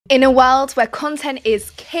In a world where content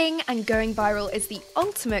is king and going viral is the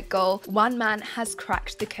ultimate goal, one man has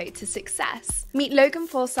cracked the code to success. Meet Logan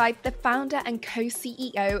Forsyth, the founder and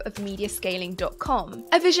co-CEO of Mediascaling.com,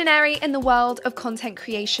 a visionary in the world of content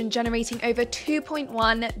creation, generating over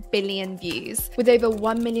 2.1 billion views, with over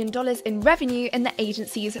 $1 million in revenue in the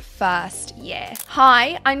agency's first year.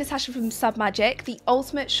 Hi, I'm Natasha from Submagic, the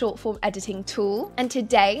ultimate short-form editing tool, and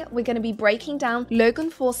today we're going to be breaking down Logan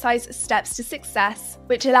Forsyth's steps to success,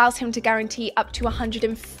 which allows him to guarantee up to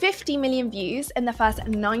 150 million views in the first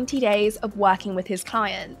 90 days of working with his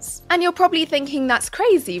clients. And you're probably thinking that's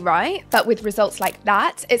crazy, right? But with results like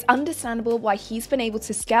that, it's understandable why he's been able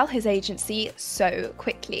to scale his agency so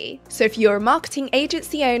quickly. So if you're a marketing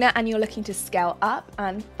agency owner and you're looking to scale up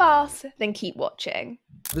and fast, then keep watching.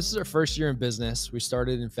 This is our first year in business. We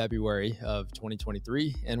started in February of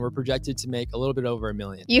 2023, and we're projected to make a little bit over $1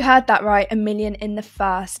 million. You heard that right, $1 million in the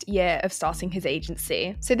first year of starting his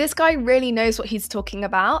agency. So this guy really knows what he's talking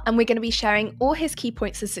about, and we're going to be sharing all his key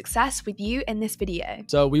points of success with you in this video.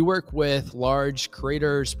 So we work with large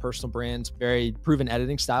creators, personal brands, very proven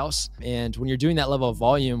editing styles. And when you're doing that level of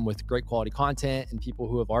volume with great quality content and people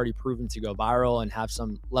who have already proven to go viral and have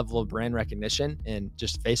some level of brand recognition and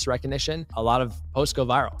just face recognition, a lot of posts go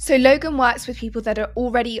viral. So Logan works with people that are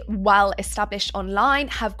already well established online,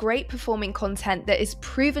 have great performing content that is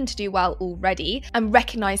proven to do well already, and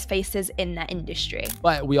recognized faces in their industry.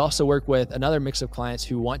 But we also work with another mix of clients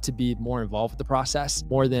who want to be more involved with the process,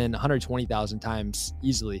 more than 120,000 times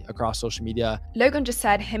easily across social media. Logan just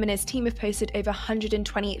said him and his team have posted over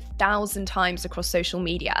 120,000 times across social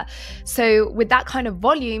media. So with that kind of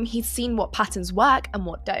volume, he's seen what patterns work and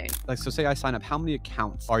what don't. Like, so say I sign up, how many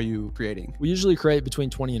accounts are you creating? We usually create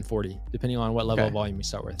between 20 and 40, depending on what level of volume we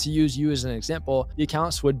start with. To use you as an example, the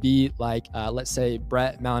accounts would be like, let's say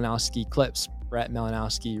Brett Malinowski clips, Brett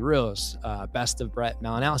Malinowski Reels, best of Brett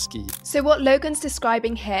Malinowski. So what Logan's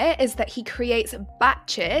describing here is that he creates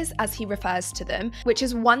batches, as he refers to them, which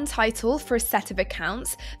is one title for a set of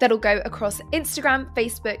accounts that'll go across Instagram,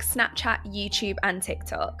 Facebook, Snapchat, YouTube, and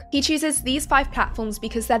TikTok. He chooses these 5 platforms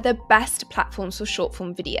because they're the best platforms for short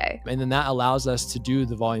form video. And then that allows us to do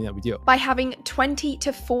the volume that we do. By having 20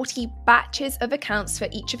 to 40 batches of accounts for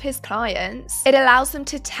each of his clients, it allows them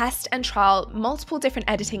to test and trial multiple different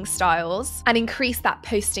editing styles and increase that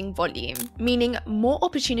posting volume, meaning more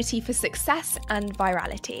opportunity for success and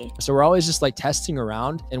virality. So we're always just like testing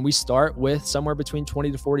around, and we start with somewhere between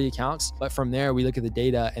 20 to 40 accounts, but from there we look at the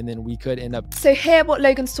data and then we could end up. So here what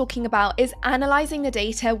Logan's talking about is analyzing the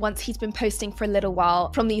data once he's been posting for a little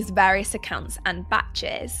while from these various accounts and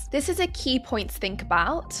batches. This is a key point to think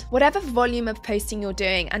about. Whatever volume of posting you're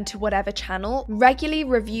doing and to whatever channel, regularly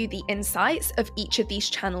review the insights of each of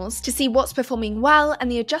these channels to see what's performing well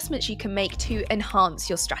and the adjustments you can make to enhance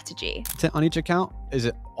your strategy. On each account, is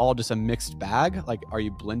it all just a mixed bag? Like, are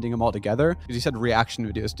you blending them all together? Because you said reaction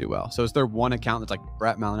videos do well. So is there one account that's like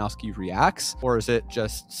Brett Malinowski reacts, or is it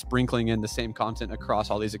just sprinkling in the same content across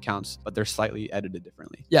all these accounts, but they're slightly edited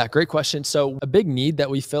differently? Yeah, great question. So a big need that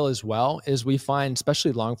we fill as well is we find,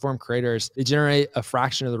 especially long form creators, they generate a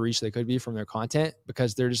fraction of the reach they could be from their content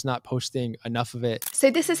because they're just not posting enough of it. So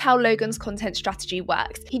this is how Logan's content strategy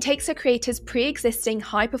works. He takes a creator's pre-existing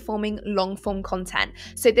high-performing long-form content.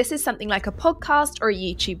 So this is something like a podcast or a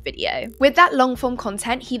YouTube video. With that long-form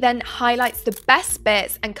content, he then highlights the best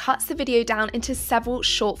bits and cuts the video down into several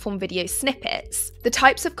short-form video snippets. The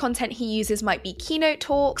types of content he uses might be keynote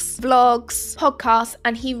talks, vlogs, podcasts,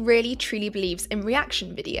 and he really truly believes in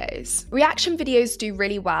reaction videos. Reaction videos do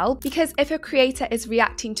really well because if a creator is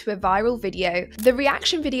reacting to a viral video, the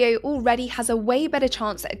reaction video already has a way better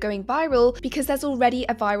chance at going viral because there's already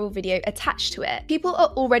a viral video attached to it. People are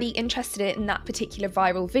already interested in that particular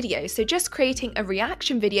viral video, so just creating a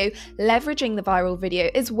reaction video leveraging the viral video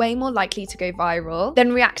is way more likely to go viral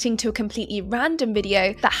than reacting to a completely random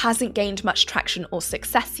video that hasn't gained much traction or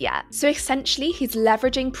success yet. So essentially, he's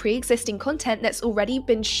leveraging pre-existing content that's already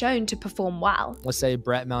been shown to perform well. Let's say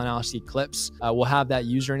Brett Malinowski clips, we'll have that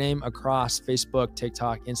username across Facebook,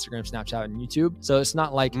 TikTok, Instagram, Snapchat, and YouTube. So it's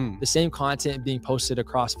not like the same content being posted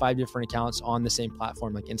across 5 different accounts on the same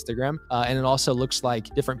platform like Instagram. And it also looks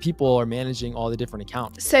like different people are managing all the different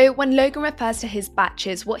accounts. So when Logan refers to his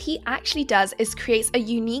batches, what he actually does is creates a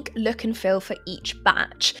unique look and feel for each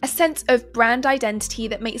batch, a sense of brand identity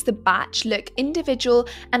that makes the batch look individual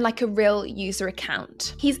and like a real user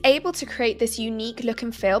account. He's able to create this unique look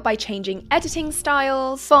and feel by changing editing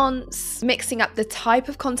styles, fonts, mixing up the type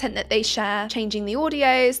of content that they share, changing the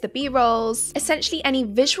audios, the B-rolls, essentially any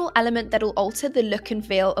visual element that'll alter the look and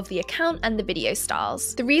feel of the account and the video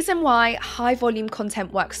styles. The reason why high volume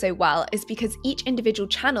content works so well is because each individual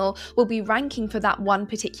channel will be ranking for that one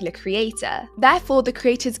particular creator. Therefore, the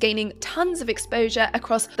creator's gaining tons of exposure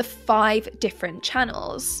across the 5 different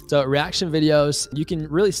channels. So reaction videos, you can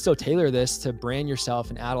really still tailor this to brand yourself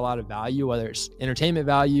and add a lot of value, whether it's entertainment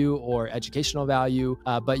value or educational value,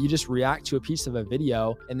 but you just react to a piece of a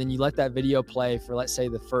video and then you let that video play for, let's say,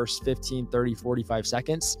 the first 15, 30, 45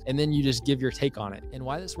 seconds, and then you just give your take on it. And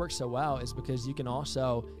why this works so well is because you can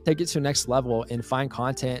also take it to the next level and find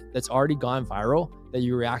content that's already gone viral that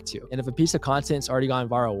you react to. And if a piece of content's already gone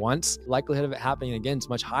viral once, the likelihood of it happening again is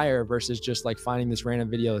much higher versus just like finding this random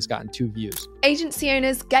video that's gotten 2 views. Agency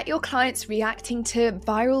owners, get your clients reacting to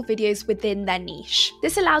viral videos within their niche.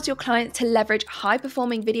 This allows your clients to leverage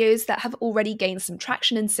high-performing videos that have already gained some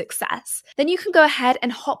traction and success. Then you can go ahead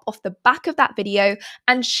and hop off the back of that video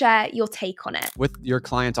and share your take on it. With your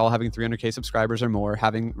clients all having 300K subscribers or more,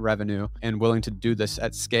 having revenue, and willing to do this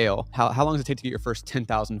at scale, how long does it take to get your first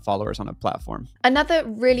 10,000 followers on a platform? Another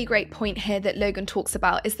really great point here that Logan talks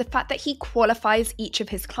about is the fact that he qualifies each of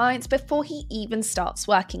his clients before he even starts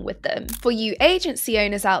working with them. For you agency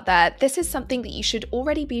owners out there, this is something that you should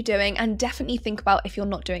already be doing and definitely think about if you're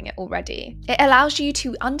not doing it already. It allows you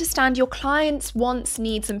to understand your clients' wants,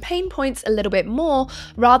 needs, and pain points a little bit more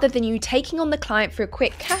rather than you taking on the client for a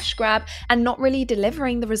quick cash grab and not really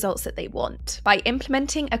delivering the results that they want. By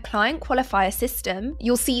implementing a client qualifier system,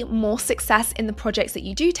 you'll see more success in the projects that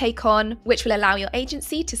you do take on, which will allow your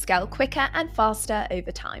agency to scale quicker and faster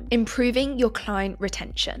over time, improving your client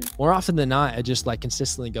retention. More often than not, it just like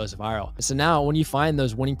consistently goes viral. So now when you find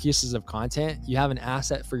those winning pieces of content, you have an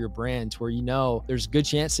asset for your brand to where you know there's good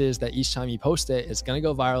chances that each time you post it, it's going to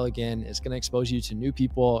go viral again. It's going to expose you to new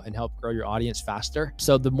people and help grow your audience faster.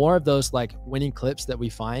 So the more of those like winning clips that we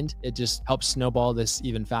find, it just helps snowball this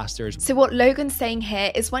even faster. So what Logan's saying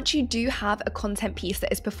here is once you do have a content piece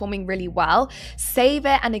that is performing really well, save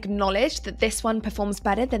it and acknowledge that this one performs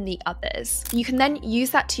better than the others. You can then use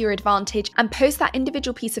that to your advantage and post that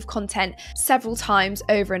individual piece of content several times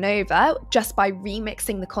over and over just by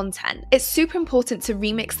remixing the content. It's super important to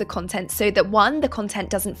remix the content so that 1, the content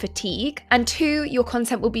doesn't fatigue, and 2, your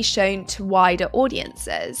content will be shown to wider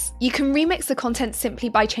audiences. You can remix the content simply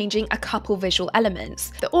by changing a couple visual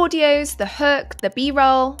elements: the audios, the hook, the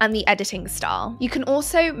B-roll, and the editing style. You can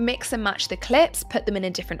also mix and match the clips, put them in a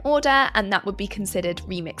different order, and that would be considered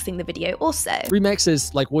remixing the video also. Remix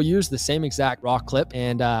is like we'll use the same exact raw clip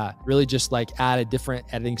and really just like add a different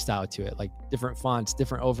editing style to it, like different fonts,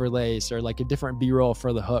 different overlays, or like a different B-roll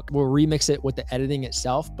for the hook. We'll remix it with the editing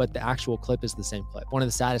itself, but the actual clip is the same clip. One of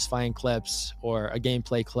the satisfying clips or a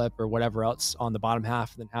gameplay clip or whatever else on the bottom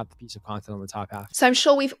half, and then have the piece of content on the top half. So I'm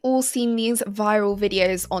sure we've all seen these viral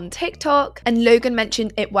videos on TikTok, and Logan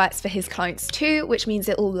mentioned it works for his clients too, which means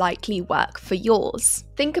it will likely work for yours.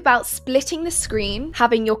 Think about splitting the screen,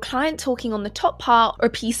 having your client talking on the top part or a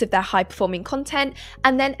piece of their high-performing content,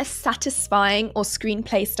 and then a satisfying or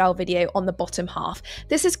screenplay style video on the bottom half.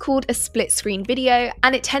 This is called a split screen video,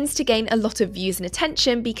 and it tends to gain a lot of views and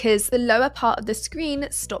attention because the lower part of the screen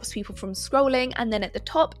stops people from scrolling, and then at the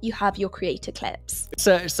top you have your creator clips.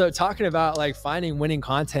 So talking about like finding winning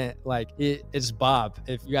content, like it's Bob.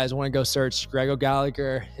 If you guys want to go search Grego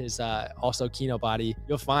Gallagher, his also Kino Body,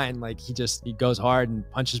 you'll find like he goes hard and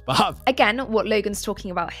punches Bob. Again, what Logan's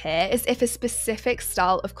talking about here is if a specific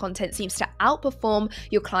style of content seems to outperform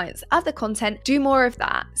your client's other content, do more of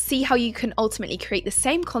that. See how you can ultimately create the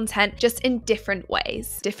same content just in different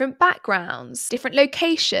ways, different backgrounds, different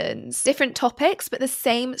locations, different topics, but the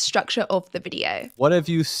same structure of the video. What have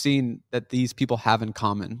you seen that these people have in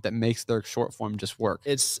common that makes their short form just work?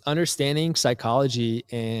 It's understanding psychology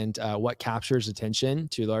and what captures attention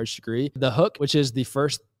to a large degree. The hook, which is the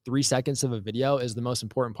first 3 seconds of a video, is the most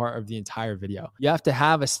important part of the entire video. You have to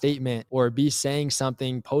have a statement or be saying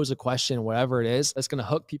something, pose a question, whatever it is, that's going to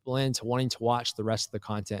hook people into wanting to watch the rest of the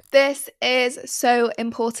content. This is so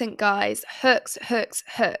important, guys. Hooks, hooks,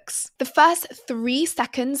 hooks. The first 3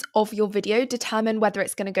 seconds of your video determine whether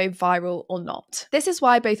it's going to go viral or not. This is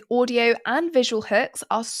why both audio and visual hooks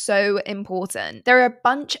are so important. There are a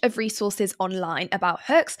bunch of resources online about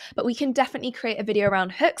hooks, but we can definitely create a video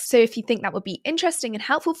around hooks. So if you think that would be interesting and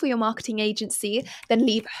helpful for your marketing agency, then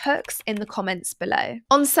leave hooks in the comments below.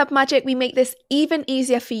 On Submagic, we make this even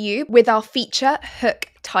easier for you with our feature Hook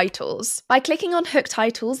titles. By clicking on hook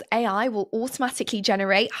titles, AI will automatically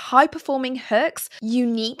generate high-performing hooks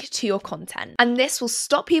unique to your content. And this will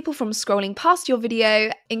stop people from scrolling past your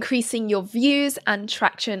video, increasing your views and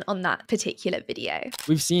traction on that particular video.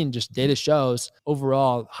 We've seen just data shows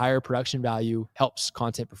overall higher production value helps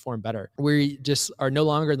content perform better. We just are no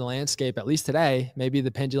longer in the landscape, at least today. Maybe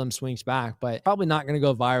the pendulum swings back, but probably not going to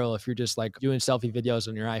go viral if you're just like doing selfie videos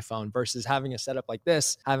on your iPhone versus having a setup like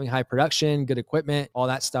this, having high production, good equipment, all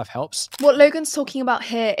that stuff helps. What Logan's talking about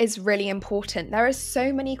here is really important. There are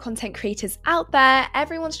so many content creators out there.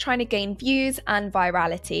 Everyone's trying to gain views and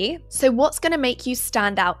virality. So what's going to make you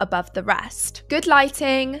stand out above the rest? Good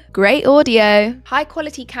lighting, great audio, high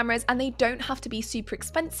quality cameras, and they don't have to be super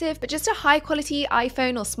expensive, but just a high quality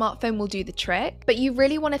iPhone or smartphone will do the trick. But you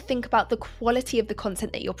really want to think about the quality of the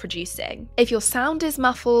content that you're producing. If your sound is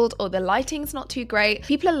muffled or the lighting's not too great,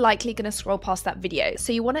 people are likely going to scroll past that video.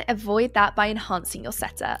 So you want to avoid that by enhancing your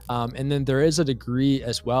setup. And then there is a degree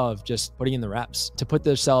as well of just putting in the reps. To put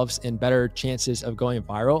themselves in better chances of going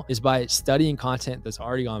viral is by studying content that's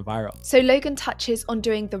already gone viral. So Logan touches on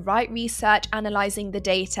doing the right research, analyzing the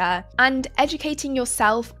data, and educating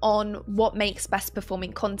yourself on what makes best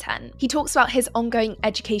performing content. He talks about his ongoing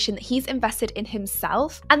education that he's invested in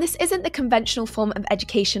himself. And this isn't the conventional form of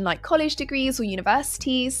education like college degrees or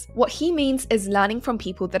universities. What he means is learning from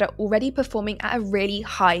people that are already performing at a really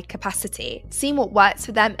high capacity. Seeing what works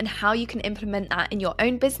for them and how you can implement that in your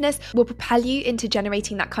own business will propel you into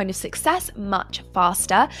generating that kind of success much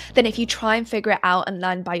faster than if you try and figure it out and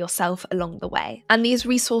learn by yourself along the way. And these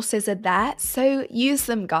resources are there, so use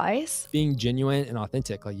them, guys. Being genuine and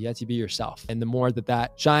authentic, like you have to be yourself. And the more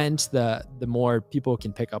that shines, the more people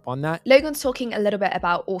can pick up on that. Logan's talking a little bit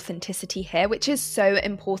about authenticity here, which is so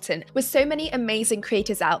important. With so many amazing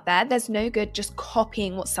creators out there, there's no good just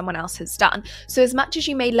copying what someone else has done. So as much as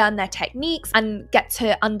you may learn their techniques and get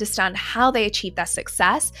to understand how they achieve their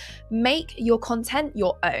success, make your content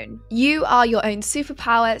your own. You are your own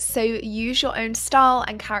superpower, so use your own style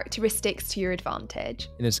and characteristics to your advantage.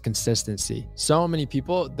 And it's consistency. So many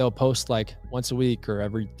people, they'll post like once a week or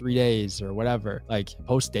every 3 days or whatever, like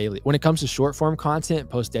post daily. When it comes to short form content,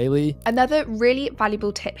 post daily. Another really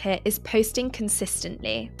valuable tip here is posting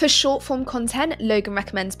consistently. For short form content, Logan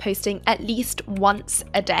recommends posting at least once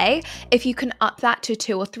a day. If you can up that to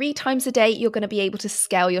 2 or 3 times a day, you're going to be able to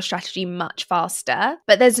scale your strategy much faster.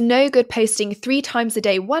 But there's no good posting 3 times a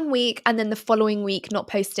day one week and then the following week not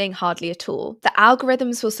posting hardly at all. The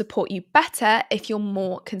algorithms will support you better if you're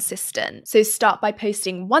more consistent. So start by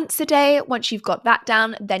posting once a day. Once you've got that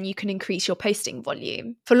down, then you can increase your posting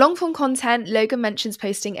volume. For long form content, Logan mentions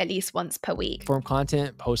posting at least once per week. Form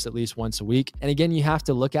content, post at least once a week. And again, you have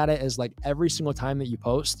to look at it as like every single time that you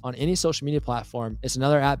post on any social media platform, it's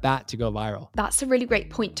another at bat to go viral. That's a really great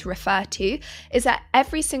point to refer to, is that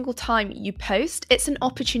every single time you post, it's an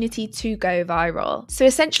opportunity to go viral. So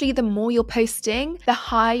essentially, the more you're posting, the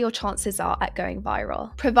higher your chances are at going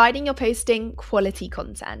viral, providing you're posting quality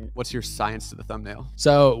content. What's your science to the thumbnail?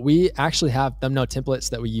 So we actually have thumbnail templates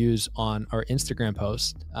that we use on our Instagram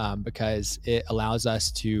post because it allows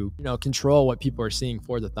us to, control what people are seeing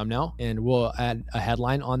for the thumbnail. And we'll add a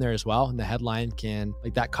headline on there as well. And the headline can,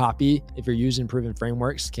 like that copy, if you're using proven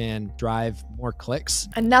frameworks, can drive more clicks.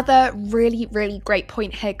 Another really, really great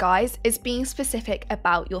point here, guys, is being specific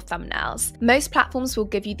about your thumbnails. Most platforms will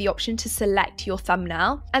give you the option to select your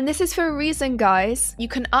thumbnail. And this is for a reason, guys. You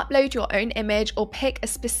can upload your own image or pick a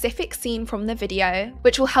specific scene from the video,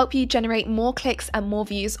 which will help you generate more clicks and more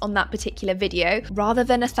views on that particular video, rather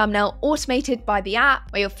than a thumbnail automated by the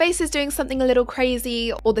app where your face is doing something a little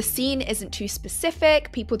crazy or the scene isn't too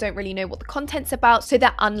specific. People don't really know what the content's about, so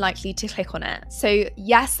they're unlikely to click on it. So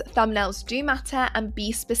yes, thumbnails do matter, and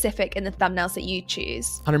be specific in the thumbnails that you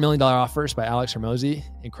choose. $100 million offers by Alex Hormozi,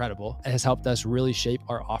 incredible. It has helped us really shape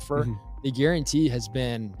our offer. The guarantee has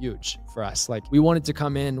been huge for us. Like, we wanted to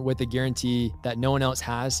come in with a guarantee that no one else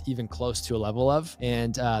has even close to a level of.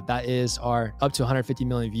 And that is our up to 150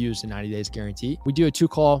 million views in 90 days guarantee. We do a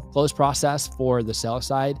 2-call close process for the sales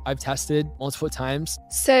side. I've tested multiple times.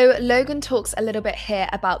 So Logan talks a little bit here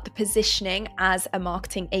about the positioning as a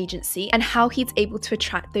marketing agency and how he's able to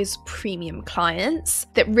attract those premium clients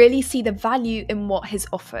that really see the value in what his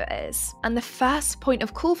offer is. And the first point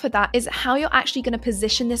of call for that is how you're actually going to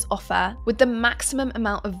position this offer offer with the maximum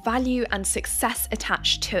amount of value and success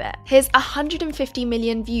attached to it. His 150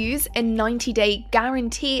 million views in 90-day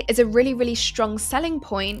guarantee is a really strong selling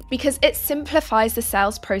point because it simplifies the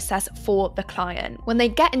sales process for the client. When they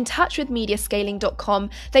get in touch with mediascaling.com,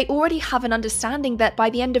 they already have an understanding that by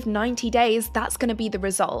the end of 90 days, that's going to be the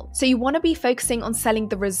result. So you want to be focusing on selling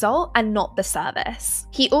the result and not the service.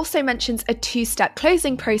 He also mentions a 2-step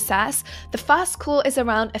closing process. The first call is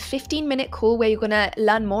around a 15-minute call where you're going to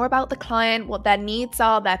learn more about the client, what their needs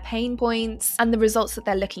are, their pain points, and the results that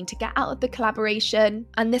they're looking to get out of the collaboration.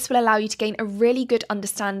 And this will allow you to gain a really good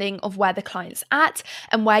understanding of where the client's at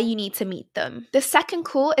and where you need to meet them. The second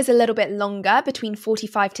call is a little bit longer, between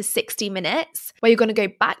 45 to 60 minutes, where you're going to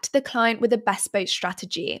go back to the client with a bespoke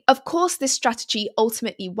strategy. Of course, this strategy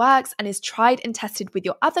ultimately works and is tried and tested with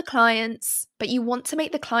your other clients, but you want to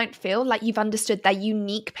make the client feel like you've understood their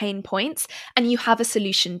unique pain points and you have a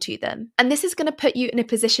solution to them. And this is going to put you in a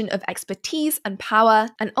position of expertise and power,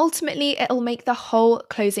 and ultimately it'll make the whole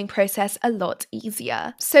closing process a lot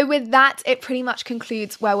easier. So with that, it pretty much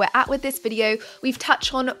concludes where we're at with this video. We've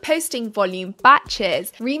touched on posting volume,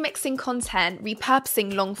 batches, remixing content,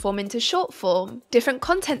 repurposing long form into short form, different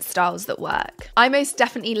content styles that work. I most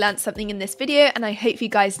definitely learned something in this video, and I hope you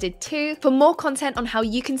guys did too. For more content on how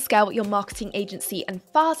you can scale your marketing agency and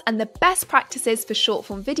fast, and the best practices for short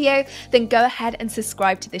form video, then go ahead and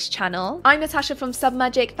subscribe to this channel. I'm Natasha from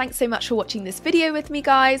Submagic. Thanks so much for watching this video with me,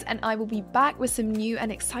 guys, and I will be back with some new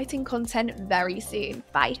and exciting content very soon.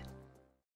 Bye.